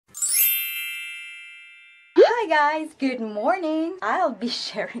Hi guys, good morning. I'll be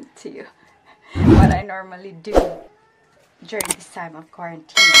sharing to you what I normally do during this time of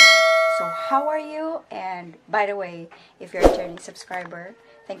quarantine. So how are you? And by the way, if you're a returning subscriber,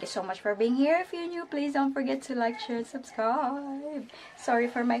 thank you so much for being here. If you're new, please don't forget to like, share, and subscribe. Sorry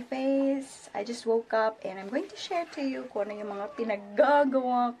for my face. I just woke up and I'm going to share to you kung ano yung mga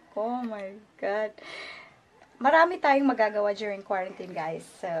pinaggagawa ko. Oh my God. Marami tayong magagawa during quarantine, guys.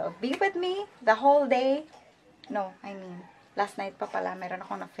 So, be with me the whole day. No, I mean, last night pa pala, meron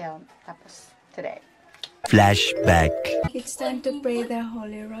ako na-film. Tapos, today. Flashback. It's time to pray the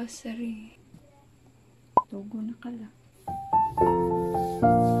Holy Rosary. Tugo na kala.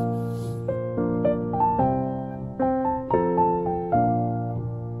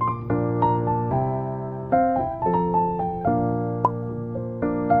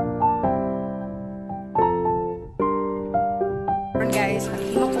 Guys,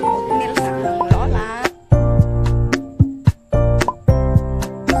 mag-inom ko oatmeal sa aking lola.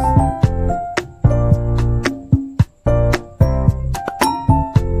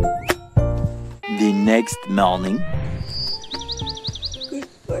 The next morning. Good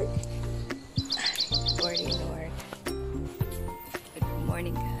morning. Good morning, Lord. Good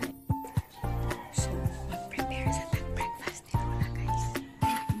morning, guys. So, mag-prepare sa breakfast ni Lola, guys.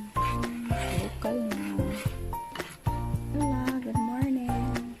 Local na. Lola, good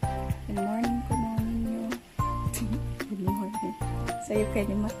morning. Good morning ko na ninyo. Good morning. Sa'yo kayo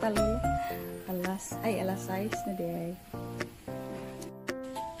ni mata, Lola. alas 6 na day.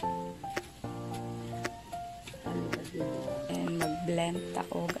 And mag-blend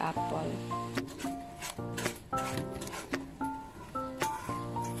ako og apple.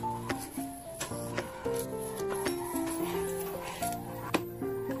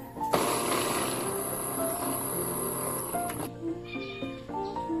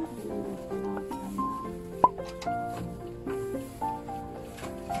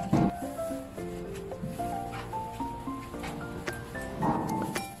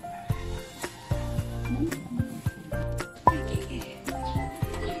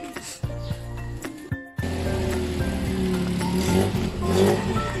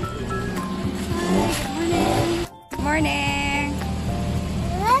 Morning!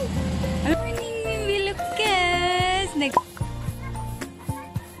 Morning, Bilukas!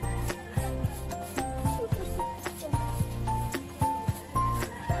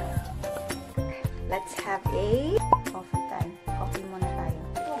 Let's have a coffee time. Coffee muna tayo.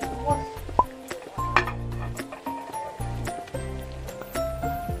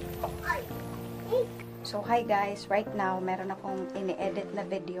 So, hi guys. Right now, meron akong ini-edit na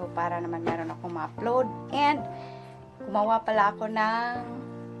video para naman meron akong ma-upload. And, gumawa pala ako ng,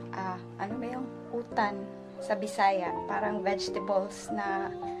 ano ba yung utan sa Bisaya. Parang vegetables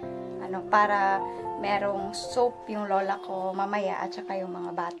na, para merong soup yung lola ko mamaya at saka yung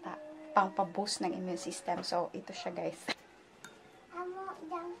mga bata. Pang pa-boost ng immune system. So, ito siya guys.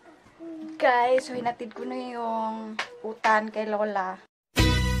 Guys, so hinatid ko na yung utan kay lola.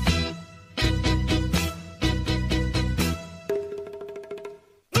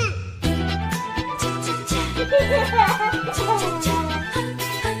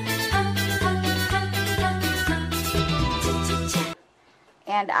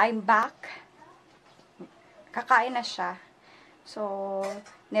 And I'm back. Kakain na siya. So,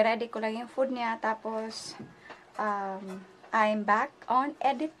 niready ko lang yung food niya. Tapos, I'm back on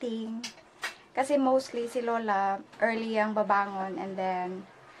editing. Kasi mostly si Lola, early ang babangon. And then,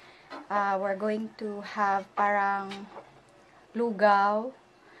 we're going to have parang lugaw.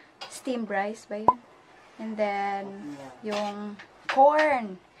 Steamed rice ba yun? And then, yung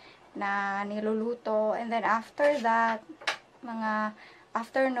corn na niluluto. And then, after that, mga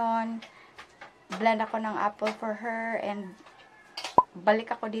afternoon, blend ako ng apple for her. And,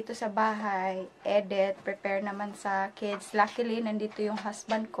 balik ako dito sa bahay. Edit, prepare naman sa kids. Luckily, nandito yung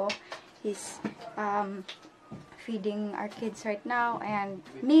husband ko. He's feeding our kids right now. And,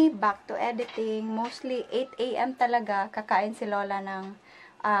 me, back to editing. Mostly, 8 AM talaga, kakain si Lola ng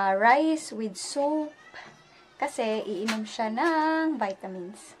rice with soup. Kasi, iinom siya ng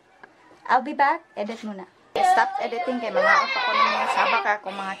vitamins. I'll be back. Edit muna. Stop editing kay mga auto ko na mga sabak ako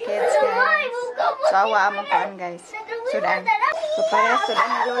mga kids, guys. So, awa among kaan, guys. Sudan. So, para sudan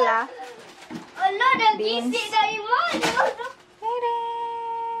na Lola. Beans.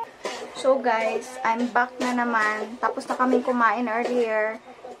 So, guys, I'm back na naman. Tapos na kaming kumain earlier.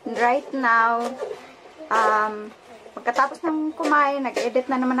 Right now, pagkatapos ng kumain, nag-edit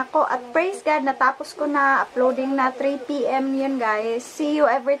na naman ako. At praise God, natapos ko na. Uploading na 3 p.m. yun, guys. See you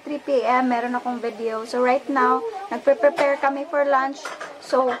every 3 p.m. Meron akong video. So, right now, nagpe-prepare kami for lunch.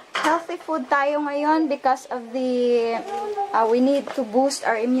 So, healthy food tayo ngayon because of the, we need to boost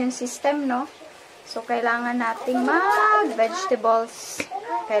our immune system, no? So, kailangan nating mag-vegetables.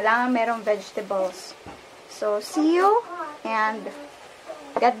 Kailangan merong vegetables. So, see you and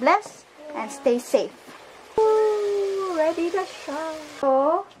God bless and stay safe. Ooh, ready to shop. So,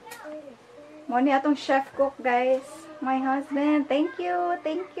 muna atong chef cook, guys. My husband. Thank you.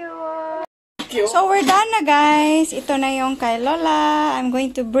 Thank you. So, we're done na, guys. Ito na yung kay Lola. I'm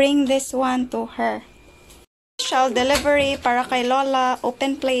going to bring this one to her. Special delivery para kay Lola.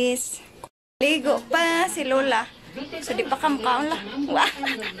 Open place. Ligo pa si Lola. So, di pa kamkaon la.